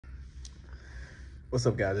What's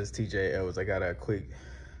up, guys? It's TJ Edwards. I got a quick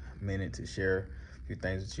minute to share a few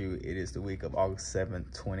things with you. It is the week of August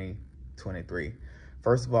 7th, 2023.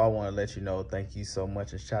 First of all, I want to let you know thank you so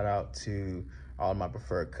much, and shout out to all my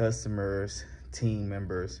preferred customers, team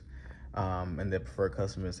members, and their preferred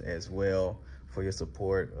customers as well for your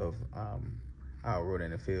support of our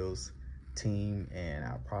RODAN and Fields team and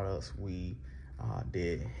our products. We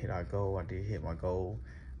did hit our goal. I did hit my goal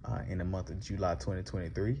in the month of July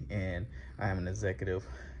 2023, and I am an executive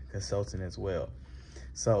consultant as well.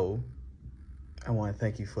 So I want to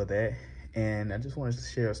thank you for that, and I just wanted to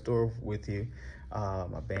share a story with you.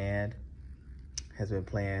 My band has been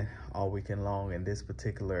playing all weekend long, and this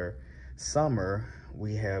particular summer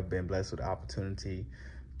we have been blessed with the opportunity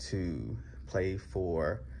to play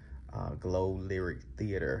for Glow Lyric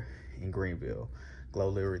Theater in Greenville. Glow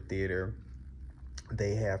Lyric Theater,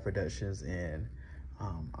 they have productions in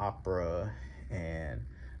opera and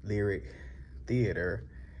lyric theater,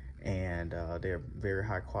 and they're very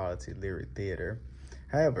high quality lyric theater.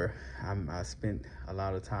 However, I spent a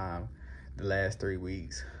lot of time the last 3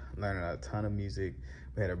 weeks learning a ton of music.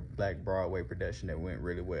 We had a Black Broadway production that went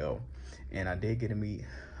really well, and I did get to meet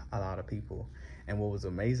a lot of people. And what was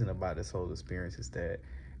amazing about this whole experience is that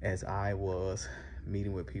as I was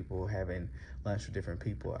meeting with people, having lunch with different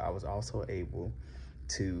people, I was also able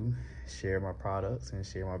to share my products and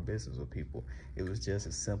share my business with people. It was just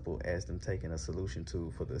as simple as them taking a solution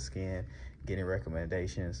tool for the skin, getting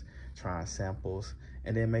recommendations, trying samples,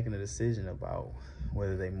 and then making a decision about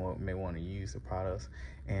whether they may want to use the products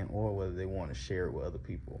and or whether they want to share it with other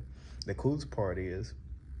people. The coolest part is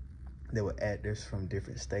there were actors from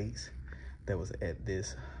different states that was at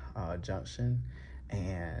this junction,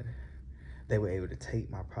 and they were able to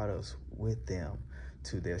take my products with them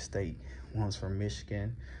to their state. One's from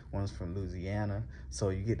Michigan, one's from Louisiana. So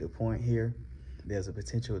you get the point here. There's a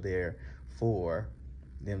potential there for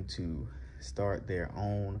them to start their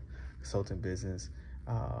own consulting business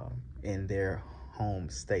in their home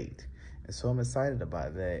state. And so I'm excited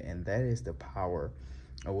about that, and that is the power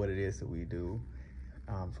of what it is that we do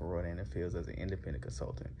for RODAN and Fields as an independent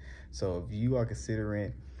consultant. So if you are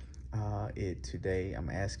considering it today, I'm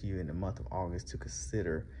asking you in the month of August to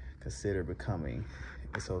consider becoming a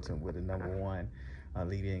consultant with the #1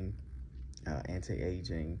 leading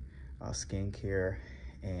anti-aging skincare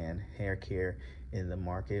and hair care in the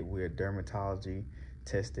market. We're a dermatology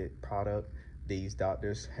tested product. These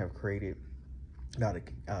doctors have created, Dr.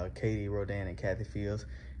 Katie RODAN and Kathy Fields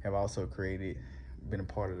have also been a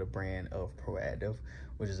part of the brand of Proactive,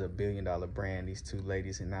 which is a $1 billion brand, these two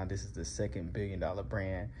ladies, and now this is the second $1 billion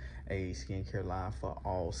brand, a skincare line for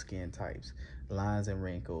all skin types, lines and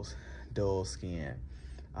wrinkles, dull skin,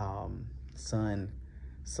 sun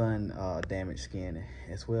damaged skin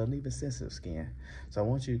as well, and even sensitive skin. So I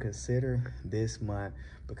want you to consider this month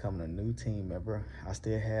becoming a new team member. I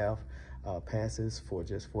still have passes for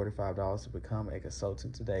just $45 to become a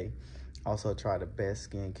consultant today. Also, try the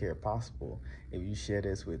best skincare possible. If you share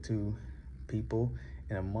this with 2 people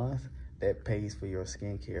in a month, that pays for your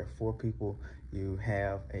skincare. 4 people, you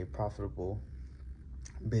have a profitable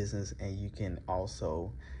business, and you can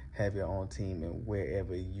also have your own team in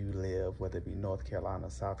wherever you live, whether it be North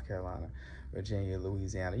Carolina, South Carolina, Virginia,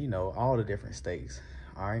 Louisiana, you know, all the different states.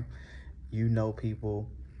 All right, you know people,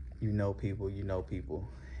 you know people, you know people.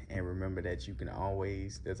 And remember that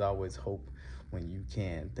there's always hope when you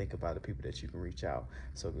can think about the people that you can reach out.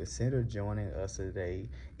 So consider joining us today,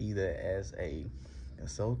 either as a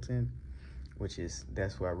consultant,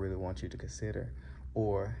 that's what I really want you to consider,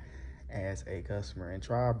 or as a customer, and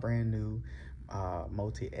try our brand new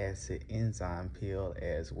multi-acid enzyme peel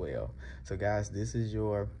as well. So guys, this is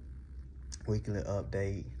your weekly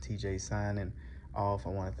update. TJ signing off. I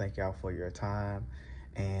want to thank y'all for your time.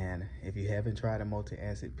 And if you haven't tried a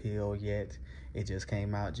multi-acid pill yet, it just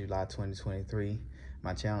came out July 2023.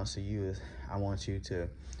 My challenge to you is I want you to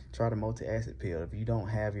try the multi-acid pill. If you don't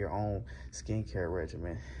have your own skincare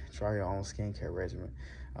regimen, try your own skincare regimen.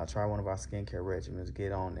 Try one of our skincare regimens,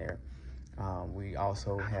 get on there. We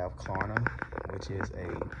also have Klarna, which is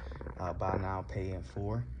a buy now, pay in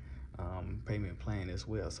 4 payment plan as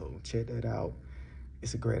well. So check that out.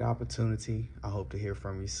 It's a great opportunity. I hope to hear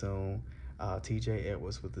from you soon. TJ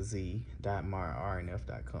Edwards with the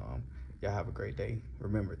Z.MyRNF.com. Y'all have a great day.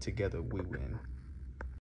 Remember, together we win.